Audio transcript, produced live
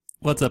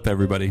What's up,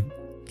 everybody?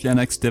 Gen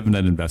X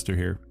Dividend Investor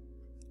here.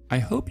 I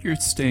hope you're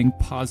staying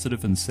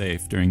positive and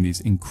safe during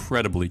these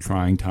incredibly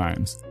trying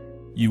times.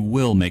 You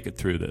will make it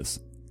through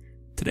this.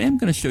 Today I'm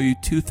going to show you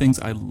two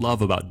things I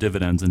love about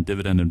dividends and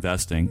dividend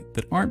investing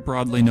that aren't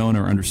broadly known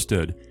or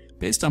understood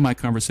based on my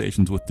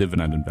conversations with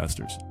dividend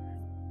investors.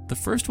 The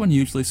first one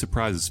usually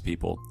surprises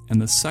people, and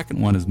the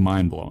second one is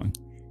mind-blowing.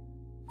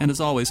 And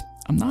as always,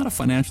 I'm not a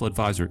financial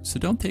advisor, so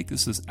don't take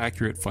this as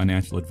accurate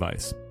financial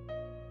advice.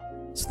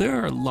 So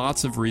there are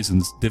lots of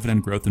reasons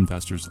dividend growth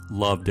investors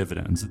love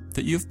dividends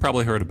that you've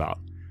probably heard about,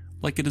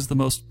 like it is the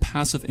most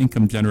passive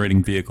income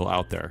generating vehicle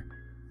out there,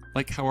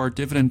 like how our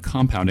dividend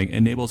compounding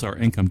enables our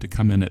income to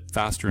come in at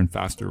faster and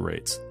faster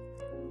rates,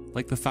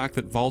 like the fact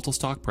that volatile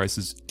stock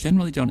prices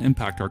generally don't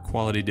impact our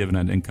quality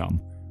dividend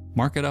income.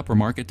 Market up or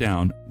market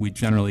down, we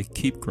generally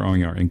keep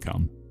growing our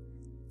income.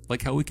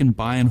 Like how we can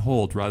buy and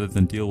hold rather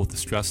than deal with the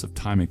stress of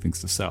timing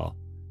things to sell.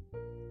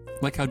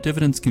 Like how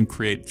dividends can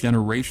create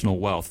generational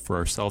wealth for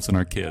ourselves and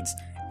our kids,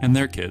 and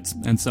their kids,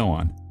 and so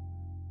on.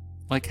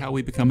 Like how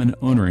we become an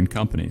owner in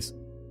companies.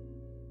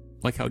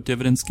 Like how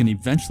dividends can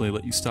eventually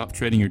let you stop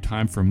trading your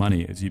time for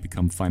money as you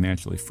become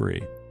financially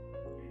free.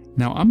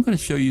 Now I'm going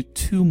to show you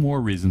two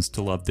more reasons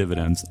to love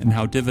dividends and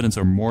how dividends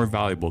are more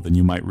valuable than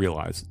you might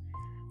realize.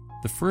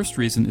 The first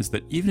reason is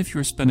that even if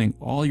you are spending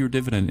all your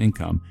dividend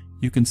income,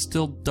 you can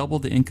still double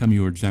the income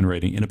you are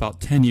generating in about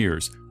 10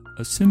 years,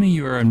 assuming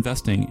you are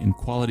investing in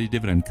quality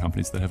dividend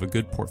companies that have a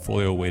good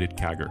portfolio-weighted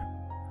CAGR.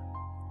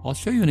 I'll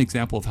show you an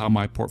example of how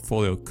my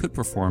portfolio could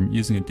perform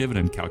using a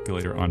dividend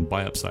calculator on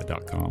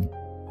buyupside.com.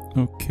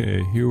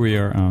 Okay, here we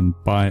are on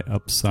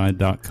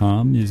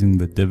buyupside.com using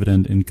the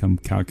dividend income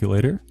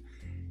calculator.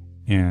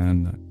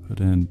 And I put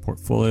in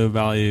portfolio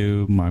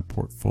value, my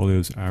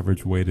portfolio's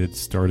average weighted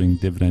starting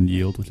dividend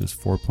yield, which is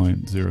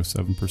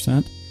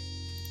 4.07%,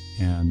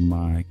 and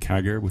my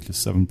CAGR, which is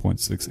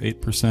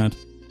 7.68%.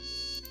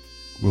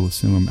 We'll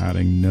assume I'm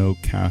adding no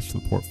cash to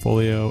the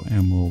portfolio,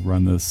 and we'll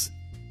run this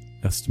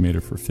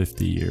estimator for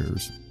 50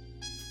 years.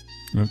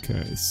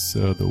 Okay,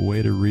 so the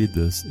way to read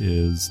this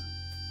is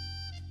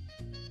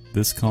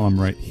this column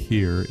right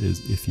here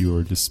is if you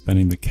are just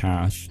spending the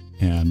cash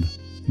and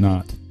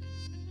not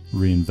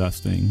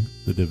reinvesting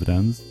the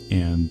dividends,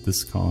 and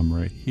this column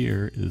right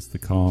here is the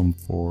column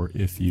for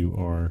if you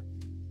are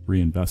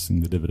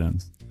reinvesting the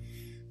dividends.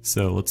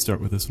 So let's start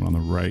with this one on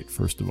the right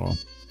first of all.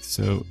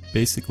 So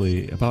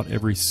basically about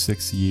every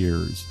 6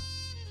 years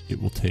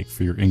it will take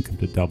for your income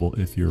to double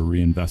if you're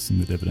reinvesting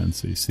the dividends.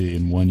 So you see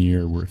in 1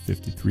 year we're at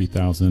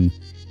 53,000,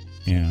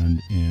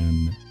 and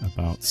in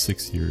about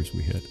 6 years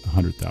we hit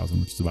 100,000,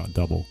 which is about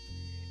double.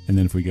 And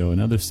then if we go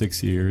another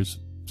 6 years,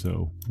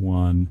 so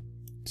 1,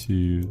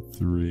 2,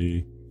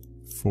 3,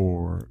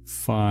 4,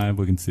 5,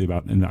 we can see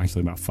about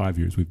 5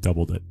 years we've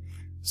doubled it.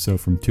 So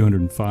from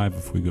 205,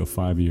 if we go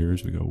 5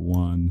 years, we go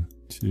 1,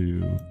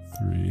 2,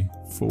 3,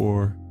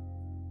 4.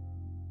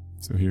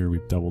 So here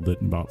we've doubled it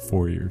in about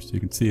 4 years. So you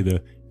can see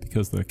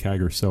because the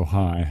CAGR is so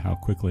high, how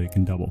quickly it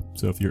can double.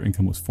 So if your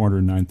income was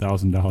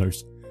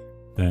 $409,000,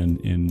 then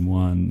in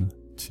 1,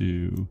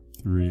 2,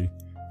 3,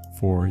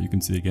 4, you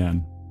can see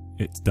again,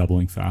 it's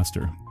doubling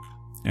faster.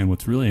 And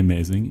what's really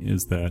amazing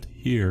is that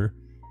here,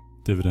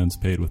 dividends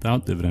paid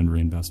without dividend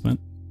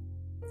reinvestment,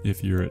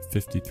 if you're at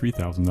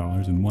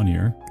 $53,000 in 1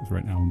 year, because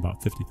right now I'm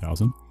about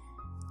 $50,000,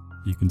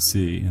 you can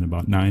see in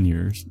about 9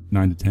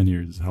 to 10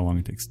 years is how long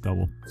it takes to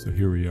double. So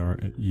here we are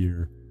at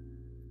year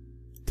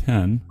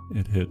 10,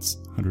 it hits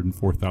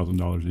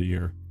 $104,000 a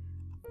year.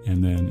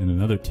 And then in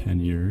another 10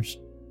 years,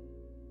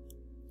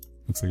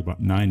 looks like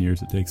about 9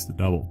 years it takes to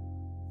double.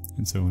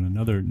 And so in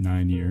another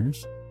 9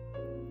 years,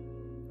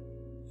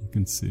 you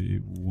can see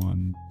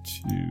 1,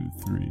 2,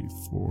 3,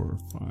 4,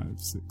 5,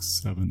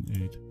 6, 7,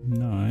 8,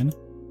 9.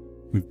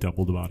 We've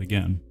doubled about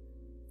again.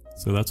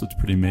 So that's what's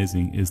pretty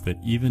amazing, is that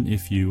even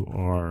if you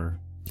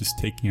are just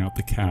taking out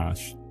the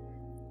cash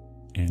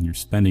and you're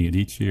spending it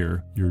each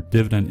year, your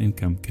dividend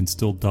income can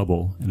still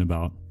double in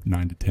about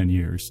 9 to 10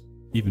 years,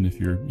 even if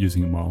you're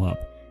using them all up.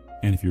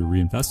 And if you're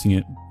reinvesting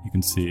it, you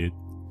can see it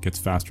gets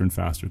faster and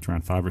faster. It's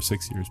around 5 or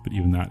 6 years, but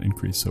even that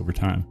increases over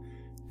time.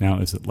 Now,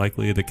 is it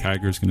likely the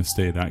CAGR is going to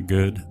stay that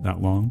good,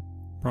 that long?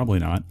 Probably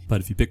not.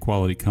 But if you pick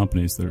quality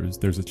companies,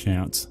 there's a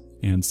chance.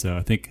 And so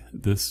I think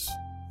this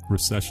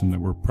recession that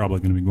we're probably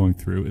going to be going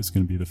through is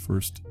going to be the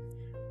first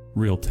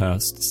real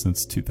test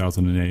since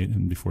 2008,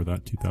 and before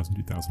that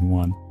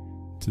 2001,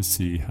 to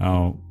see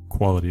how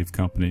quality of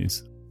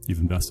companies you've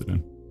invested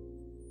in.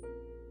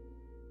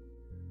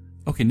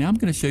 Okay, now I'm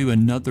going to show you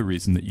another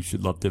reason that you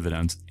should love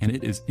dividends, and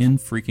it is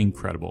freaking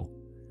credible.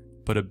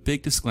 But a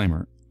big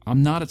disclaimer,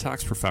 I'm not a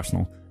tax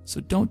professional,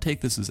 so don't take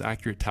this as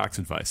accurate tax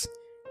advice.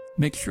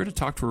 Make sure to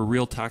talk to a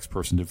real tax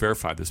person to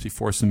verify this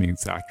before assuming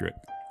it's accurate.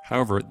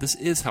 However, this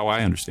is how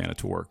I understand it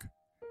to work.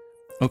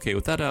 Okay,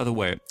 with that out of the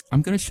way,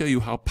 I'm going to show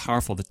you how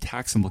powerful the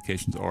tax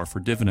implications are for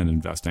dividend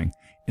investing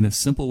in a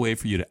simple way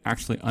for you to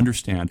actually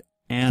understand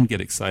and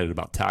get excited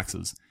about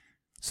taxes.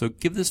 So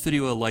give this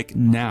video a like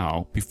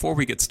now before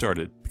we get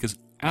started, because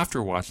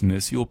after watching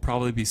this, you will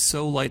probably be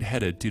so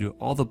lightheaded due to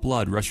all the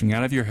blood rushing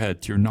out of your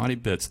head to your naughty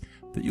bits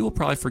that you will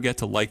probably forget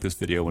to like this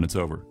video when it's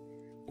over.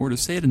 Or to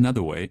say it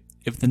another way,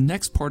 if the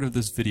next part of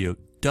this video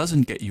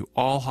doesn't get you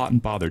all hot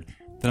and bothered,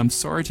 then I'm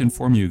sorry to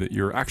inform you that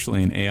you're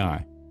actually an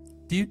AI.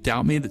 Do you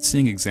doubt me that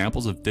seeing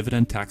examples of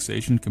dividend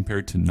taxation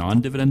compared to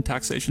non-dividend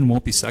taxation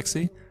won't be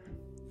sexy?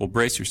 Well,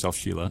 brace yourself,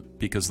 Sheila,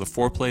 because the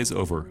foreplay is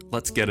over.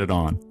 Let's get it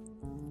on.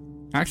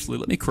 Actually,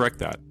 let me correct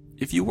that.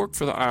 If you work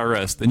for the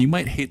IRS, then you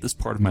might hate this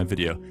part of my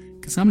video,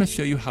 because I'm going to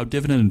show you how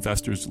dividend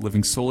investors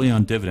living solely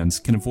on dividends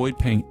can avoid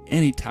paying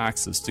any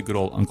taxes to good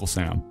old Uncle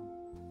Sam.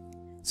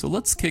 So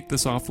let's kick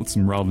this off with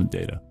some relevant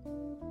data.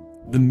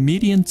 The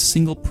median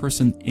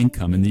single-person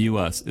income in the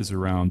US is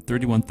around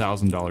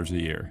 $31,000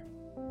 a year.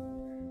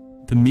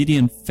 The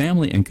median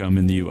family income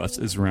in the US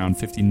is around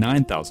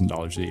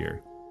 $59,000 a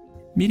year.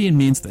 Median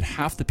means that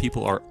half the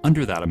people are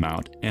under that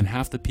amount and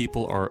half the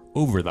people are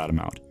over that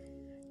amount.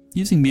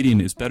 Using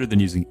median is better than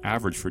using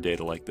average for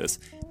data like this,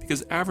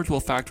 because average will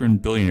factor in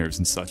billionaires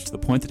and such to the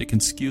point that it can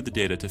skew the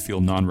data to feel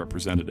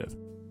non-representative.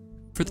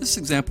 For this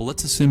example,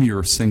 let's assume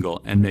you're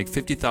single and make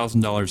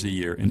 $50,000 a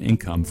year in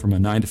income from a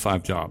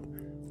 9-to-5 job.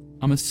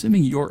 I'm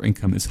assuming your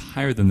income is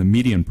higher than the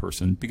median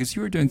person because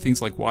you are doing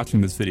things like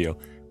watching this video,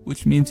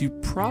 which means you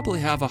probably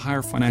have a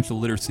higher financial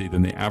literacy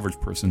than the average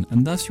person,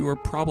 and thus you are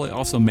probably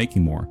also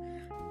making more.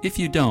 If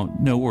you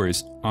don't, no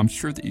worries, I'm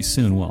sure that you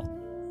soon will.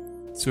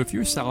 So if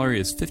your salary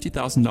is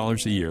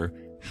 $50,000 a year,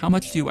 how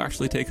much do you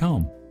actually take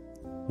home?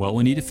 Well,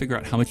 we need to figure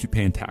out how much you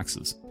pay in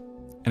taxes.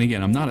 And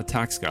again, I'm not a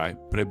tax guy,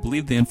 but I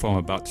believe the info I'm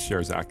about to share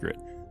is accurate,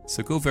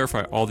 so go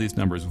verify all these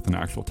numbers with an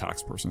actual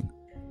tax person.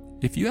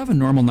 If you have a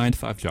normal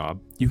 9-to-5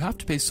 job, you have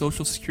to pay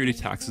Social Security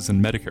taxes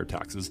and Medicare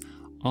taxes,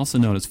 also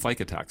known as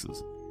FICA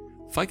taxes.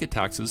 FICA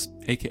taxes,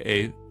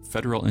 aka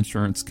Federal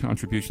Insurance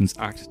Contributions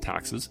Act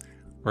taxes,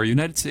 are a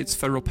United States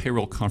federal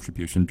payroll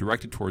contribution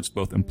directed towards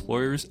both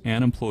employers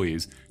and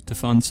employees to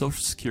fund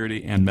Social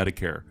Security and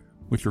Medicare,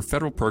 which are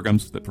federal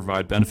programs that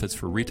provide benefits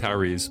for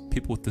retirees,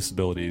 people with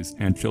disabilities,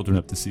 and children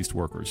of deceased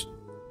workers.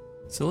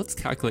 So let's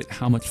calculate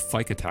how much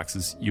FICA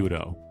taxes you would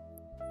owe.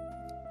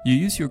 You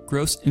use your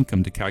gross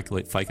income to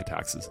calculate FICA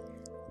taxes.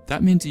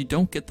 That means you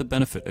don't get the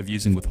benefit of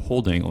using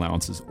withholding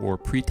allowances or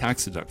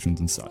pre-tax deductions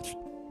and such.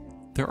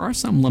 There are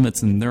some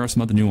limits and there are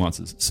some other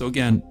nuances, so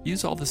again,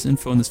 use all this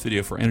info in this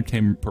video for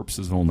entertainment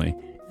purposes only,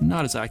 and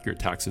not as accurate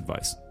tax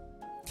advice.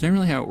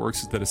 Generally how it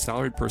works is that a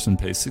salaried person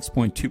pays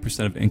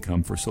 6.2% of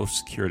income for Social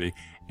Security,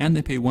 and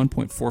they pay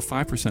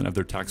 1.45% of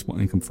their taxable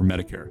income for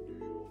Medicare.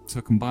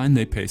 So combined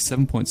they pay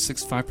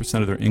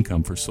 7.65% of their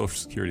income for Social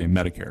Security and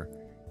Medicare.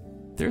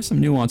 There are some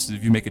nuances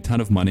if you make a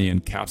ton of money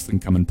and caps that can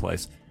come in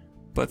place,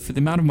 but for the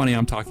amount of money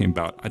I'm talking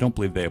about, I don't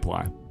believe they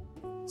apply.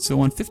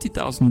 So on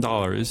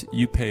 $50,000,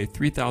 you pay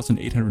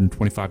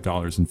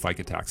 $3,825 in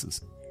FICA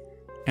taxes.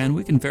 And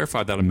we can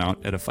verify that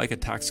amount at a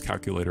FICA tax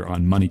calculator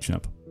on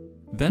MoneyChimp.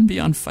 Then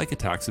beyond FICA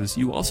taxes,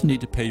 you also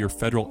need to pay your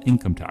federal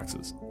income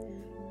taxes.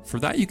 For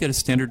that, you get a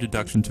standard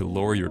deduction to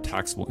lower your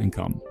taxable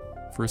income.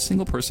 For a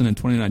single person in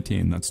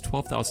 2019, that's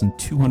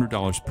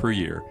 $12,200 per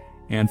year,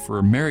 and for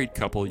a married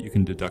couple, you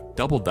can deduct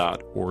double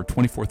that, or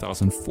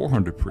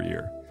 $24,400 per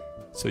year.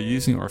 So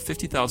using our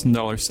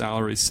 $50,000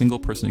 salary single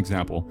person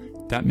example,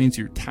 that means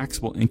your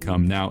taxable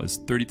income now is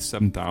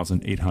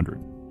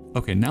 $37,800.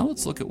 Okay, now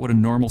let's look at what a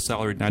normal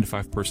salaried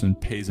 9-to-5 person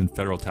pays in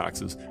federal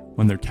taxes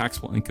when their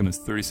taxable income is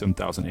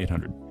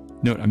 $37,800.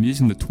 Note, I'm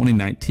using the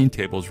 2019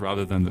 tables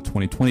rather than the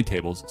 2020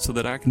 tables so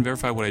that I can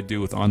verify what I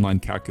do with online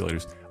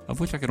calculators,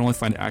 of which I can only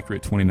find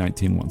accurate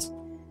 2019 ones.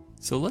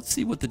 So let's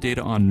see what the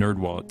data on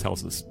NerdWallet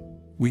tells us.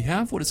 We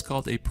have what is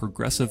called a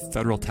progressive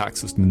federal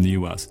tax system in the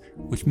US,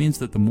 which means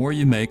that the more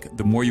you make,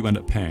 the more you end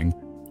up paying,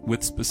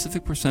 with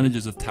specific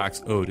percentages of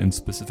tax owed in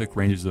specific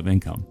ranges of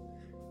income.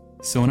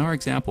 So in our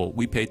example,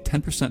 we pay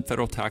 10%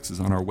 federal taxes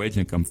on our wage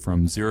income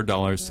from $0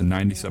 to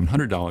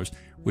 $9,700,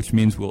 which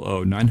means we'll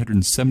owe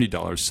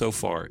 $970 so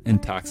far in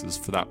taxes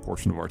for that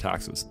portion of our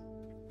taxes.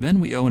 Then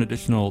we owe an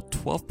additional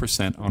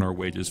 12% on our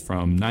wages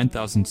from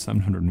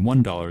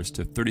 $9,701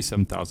 to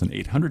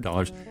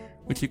 $37,800,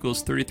 which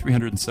equals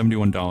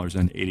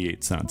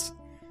 $3,371.88.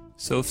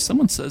 So if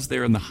someone says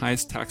they're in the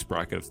highest tax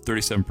bracket of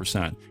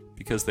 37%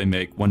 because they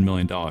make $1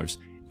 million,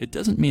 it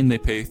doesn't mean they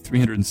pay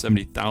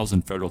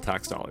 $370,000 federal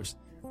tax dollars.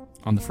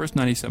 On the first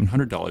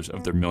 $9,700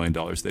 of their $1 million,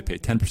 they pay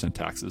 10%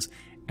 taxes,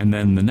 and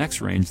then the next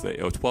range they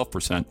owe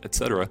 12%,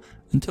 etc.,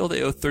 until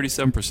they owe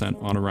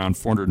 37% on around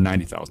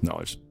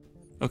 $490,000.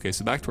 Okay,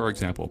 so back to our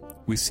example.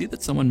 We see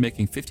that someone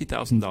making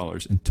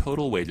 $50,000 in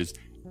total wages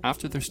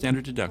after their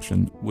standard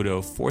deduction would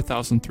owe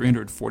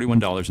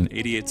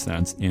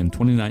 $4,341.88 in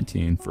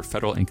 2019 for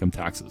federal income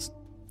taxes.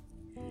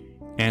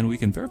 And we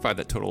can verify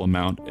that total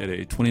amount at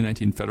a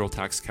 2019 federal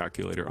tax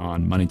calculator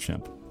on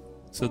MoneyChimp.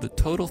 So the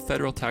total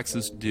federal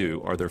taxes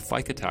due are their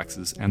FICA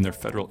taxes and their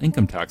federal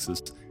income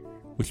taxes,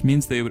 which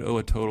means they would owe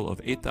a total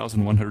of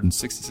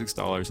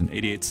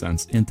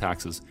 $8,166.88 in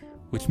taxes,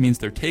 which means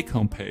their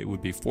take-home pay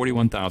would be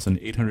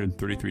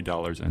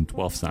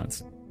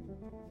 $41,833.12.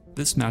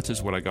 This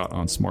matches what I got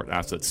on Smart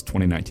Assets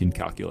 2019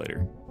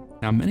 calculator.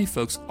 Now, many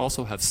folks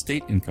also have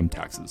state income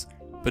taxes,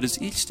 but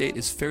as each state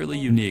is fairly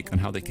unique on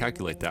how they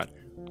calculate that,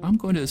 I'm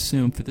going to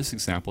assume for this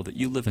example that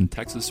you live in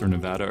Texas or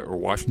Nevada or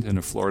Washington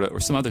or Florida or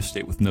some other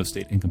state with no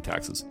state income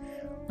taxes.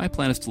 My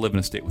plan is to live in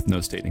a state with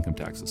no state income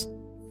taxes.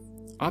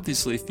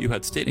 Obviously, if you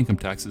had state income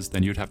taxes,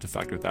 then you'd have to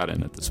factor that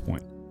in at this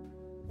point.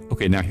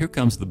 Okay, now here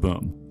comes the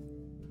boom.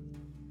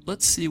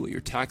 Let's see what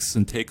your taxes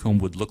and take-home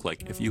would look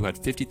like if you had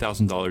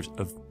 $50,000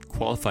 of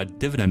qualified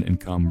dividend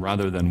income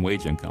rather than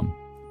wage income.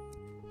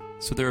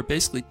 So there are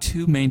basically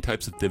two main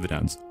types of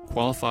dividends,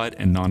 qualified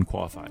and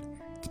non-qualified.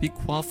 To be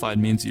qualified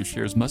means your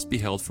shares must be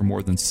held for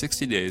more than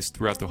 60 days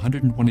throughout the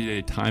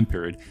 120-day time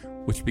period,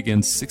 which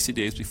begins 60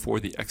 days before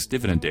the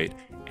ex-dividend date,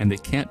 and they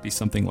can't be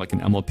something like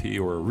an MLP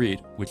or a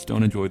REIT, which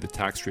don't enjoy the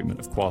tax treatment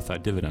of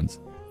qualified dividends.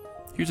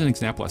 Here's an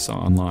example I saw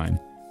online.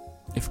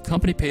 If a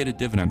company paid a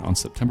dividend on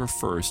September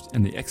 1st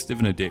and the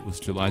ex-dividend date was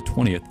July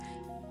 20th,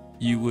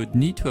 you would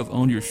need to have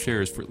owned your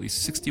shares for at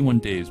least 61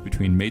 days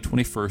between May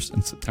 21st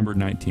and September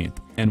 19th,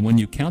 and when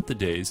you count the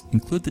days,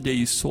 include the day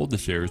you sold the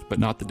shares but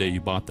not the day you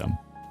bought them.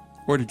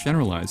 Or to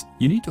generalize,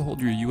 you need to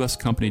hold your U.S.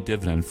 company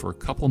dividend for a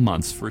couple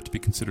months for it to be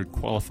considered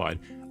qualified,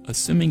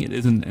 assuming it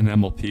isn't an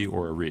MLP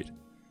or a REIT.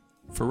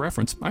 For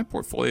reference, my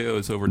portfolio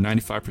is over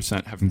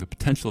 95% having the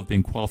potential of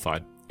being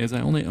qualified, as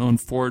I only own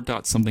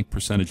 4-something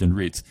percentage in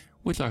REITs,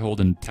 which I hold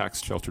in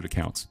tax-sheltered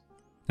accounts.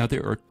 Now,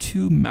 there are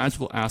two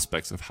magical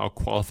aspects of how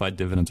qualified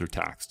dividends are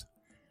taxed.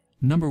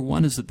 Number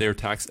one is that they are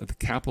taxed at the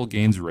capital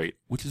gains rate,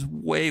 which is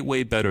way,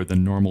 way better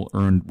than normal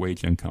earned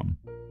wage income.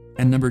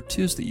 And number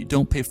two is that you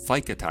don't pay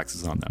FICA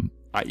taxes on them,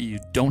 i.e. you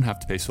don't have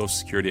to pay Social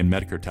Security and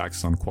Medicare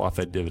taxes on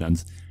qualified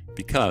dividends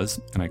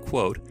because, and I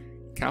quote,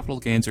 capital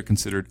gains are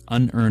considered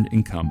unearned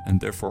income and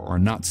therefore are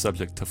not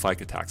subject to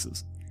FICA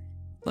taxes.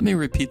 Let me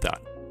repeat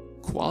that.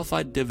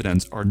 Qualified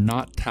dividends are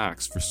not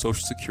taxed for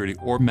Social Security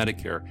or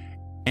Medicare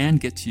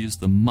and get to use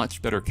the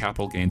much better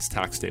capital gains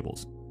tax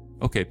tables.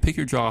 Okay, pick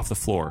your jaw off the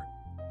floor.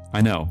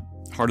 I know,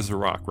 hard as a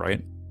rock,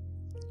 right?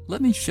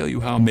 Let me show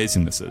you how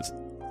amazing this is.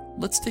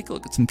 Let's take a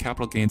look at some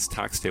capital gains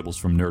tax tables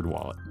from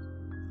NerdWallet.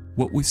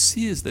 What we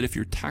see is that if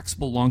your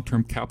taxable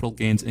long-term capital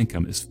gains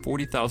income is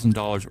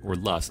 $40,000 or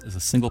less as a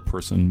single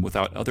person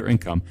without other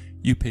income,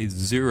 you pay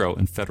zero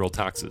in federal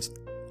taxes.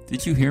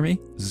 Did you hear me?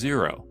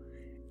 Zero.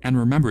 And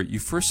remember, you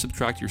first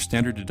subtract your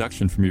standard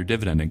deduction from your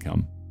dividend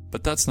income.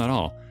 But that's not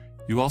all.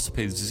 You also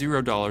pay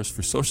 $0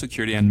 for Social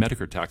Security and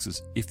Medicare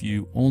taxes if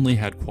you only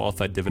had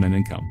qualified dividend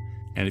income.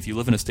 And if you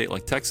live in a state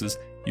like Texas,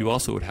 you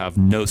also would have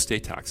no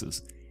state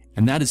taxes.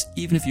 And that is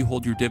even if you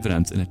hold your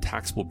dividends in a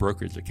taxable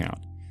brokerage account.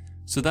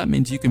 So that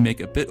means you can make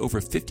a bit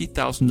over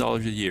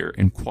 $50,000 a year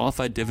in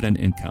qualified dividend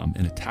income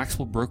in a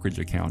taxable brokerage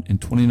account in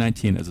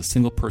 2019 as a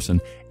single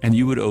person, and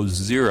you would owe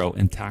zero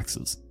in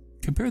taxes.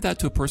 Compare that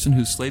to a person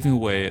who's slaving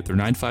away at their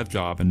 9-to-5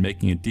 job and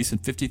making a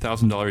decent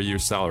 $50,000 a year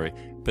salary,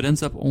 but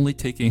ends up only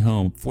taking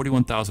home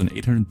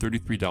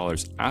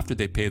 $41,833 after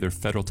they pay their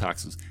federal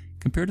taxes,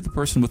 compared to the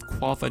person with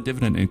qualified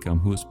dividend income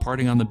who is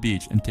partying on the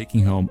beach and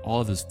taking home all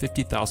of his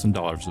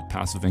 $50,000 of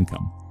passive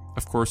income.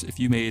 Of course, if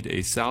you made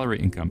a salary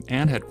income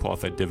and had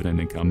qualified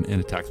dividend income in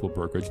a taxable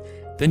brokerage,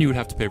 then you would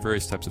have to pay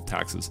various types of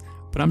taxes.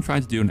 But I'm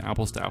trying to do an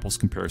apples-to-apples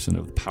comparison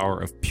of the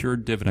power of pure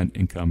dividend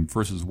income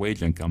versus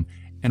wage income,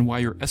 and why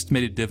your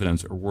estimated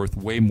dividends are worth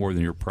way more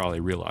than you're probably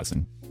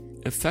realizing.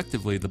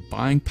 Effectively, the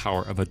buying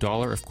power of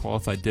 $1 of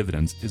qualified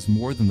dividends is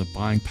more than the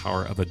buying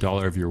power of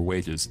 $1 of your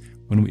wages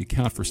when we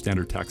account for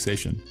standard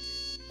taxation.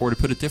 Or to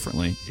put it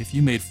differently, if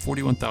you made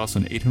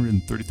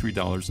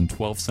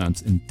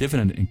 $41,833.12 in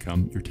dividend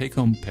income, your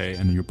take-home pay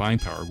and your buying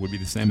power would be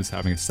the same as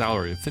having a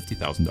salary of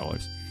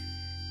 $50,000.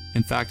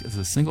 In fact, as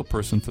a single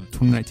person for the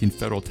 2019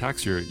 federal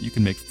tax year, you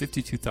can make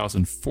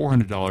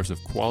 $52,400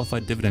 of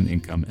qualified dividend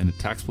income in a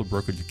taxable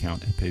brokerage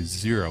account and pay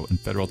zero in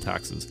federal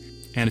taxes.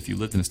 And if you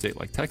lived in a state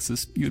like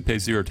Texas, you would pay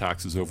zero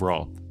taxes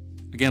overall.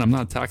 Again, I'm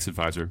not a tax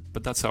advisor,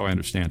 but that's how I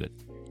understand it.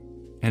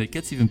 And it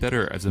gets even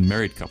better as a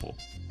married couple.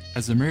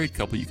 As a married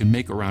couple, you can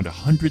make around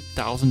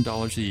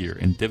 $100,000 a year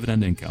in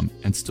dividend income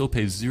and still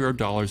pay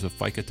 $0 of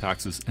FICA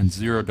taxes and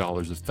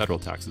 $0 of federal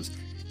taxes.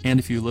 And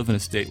if you live in a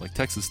state like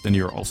Texas, then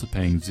you are also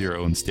paying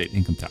zero in state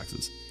income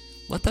taxes.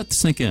 Let that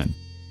sink in.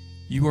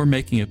 You are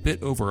making a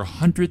bit over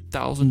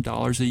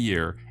 $100,000 a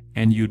year,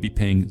 and you would be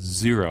paying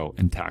zero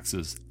in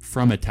taxes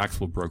from a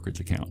taxable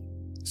brokerage account.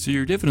 So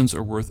your dividends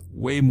are worth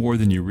way more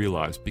than you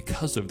realize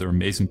because of their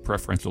amazing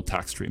preferential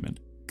tax treatment.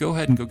 Go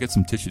ahead and go get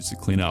some tissues to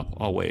clean up.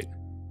 I'll wait.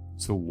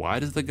 So why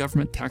does the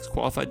government tax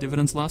qualified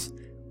dividends less?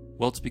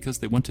 Well, it's because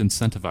they want to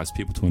incentivize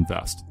people to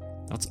invest.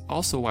 That's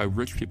also why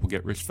rich people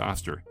get rich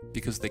faster,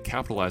 because they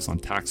capitalize on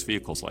tax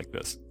vehicles like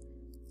this.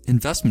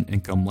 Investment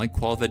income, like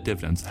qualified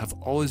dividends, have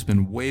always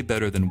been way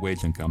better than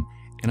wage income,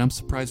 and I'm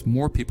surprised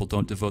more people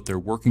don't devote their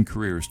working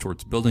careers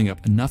towards building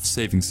up enough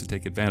savings to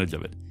take advantage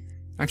of it.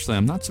 Actually,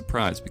 I'm not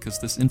surprised because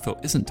this info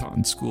isn't taught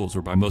in schools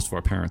or by most of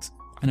our parents.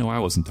 I know I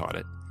wasn't taught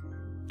it.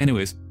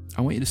 Anyways,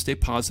 I want you to stay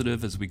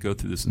positive as we go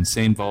through this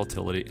insane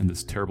volatility and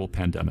this terrible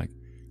pandemic.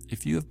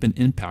 If you have been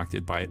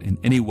impacted by it in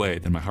any way,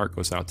 then my heart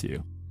goes out to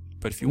you.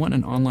 But if you want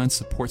an online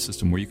support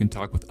system where you can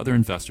talk with other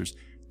investors,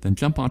 then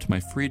jump onto my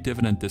free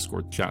Dividend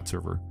Discord chat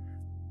server.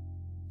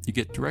 You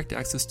get direct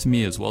access to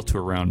me as well to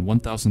around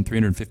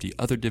 1,350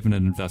 other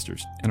Dividend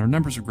investors, and our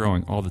numbers are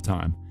growing all the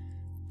time.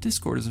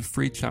 Discord is a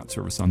free chat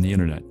service on the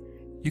internet.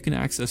 You can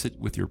access it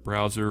with your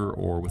browser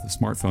or with a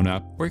smartphone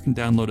app, or you can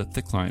download a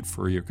thick client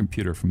for your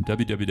computer from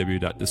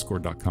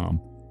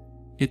www.discord.com.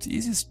 It's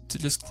easiest to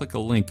just click a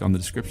link on the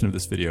description of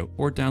this video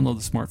or download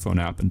the smartphone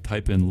app and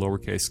type in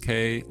lowercase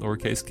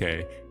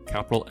k,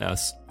 capital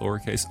S,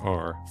 lowercase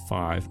r,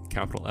 5,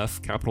 capital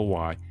F, capital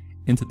Y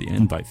into the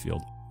invite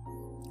field.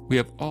 We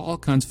have all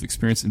kinds of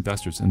experienced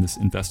investors in this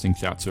investing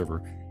chat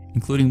server,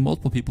 including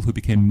multiple people who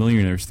became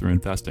millionaires through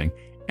investing,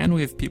 and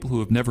we have people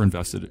who have never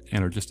invested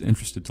and are just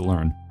interested to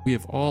learn. We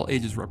have all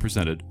ages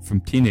represented,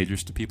 from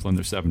teenagers to people in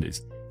their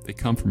 70s. They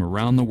come from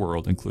around the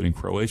world, including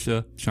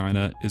Croatia,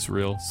 China,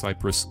 Israel,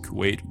 Cyprus,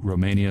 Kuwait,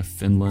 Romania,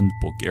 Finland,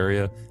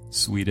 Bulgaria,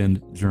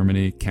 Sweden,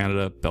 Germany,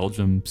 Canada,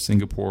 Belgium,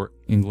 Singapore,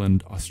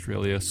 England,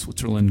 Australia,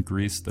 Switzerland,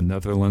 Greece, the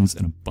Netherlands,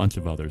 and a bunch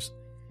of others.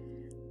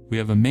 We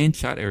have a main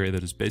chat area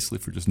that is basically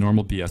for just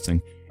normal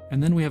BSing,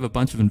 and then we have a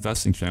bunch of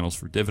investing channels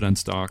for dividend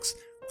stocks,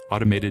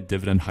 automated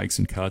dividend hikes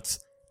and cuts,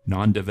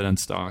 non-dividend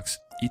stocks,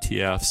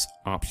 ETFs,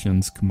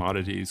 options,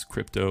 commodities,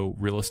 crypto,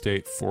 real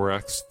estate,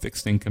 forex,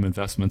 fixed income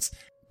investments,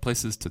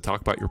 places to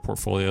talk about your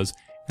portfolios,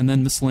 and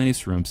then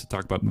miscellaneous rooms to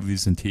talk about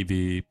movies and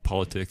TV,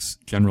 politics,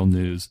 general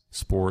news,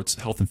 sports,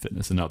 health and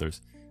fitness, and others.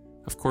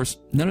 Of course,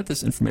 none of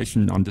this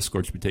information on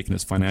Discord should be taken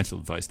as financial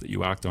advice that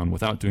you act on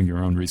without doing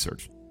your own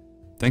research.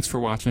 Thanks for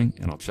watching,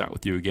 and I'll chat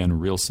with you again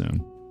real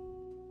soon.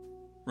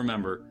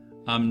 Remember,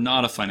 I'm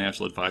not a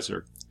financial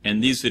advisor,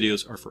 and these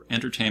videos are for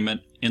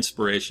entertainment,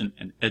 inspiration,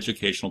 and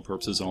educational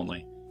purposes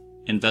only.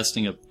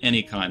 Investing of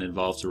any kind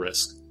involves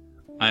risk.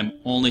 I am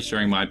only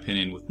sharing my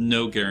opinion with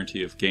no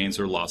guarantee of gains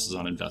or losses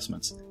on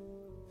investments.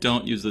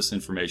 Don't use this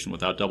information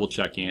without double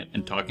checking it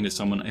and talking to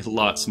someone a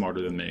lot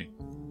smarter than me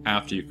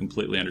after you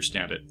completely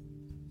understand it.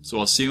 So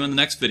I'll see you in the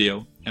next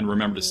video, and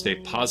remember to stay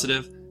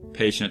positive,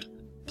 patient,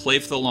 play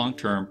for the long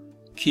term,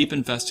 keep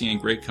investing in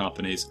great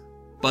companies,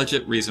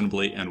 budget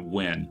reasonably, and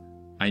win.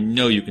 I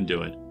know you can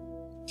do it.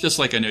 Just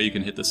like I know you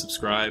can hit the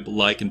subscribe,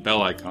 like, and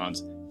bell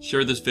icons,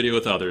 share this video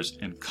with others,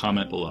 and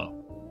comment below.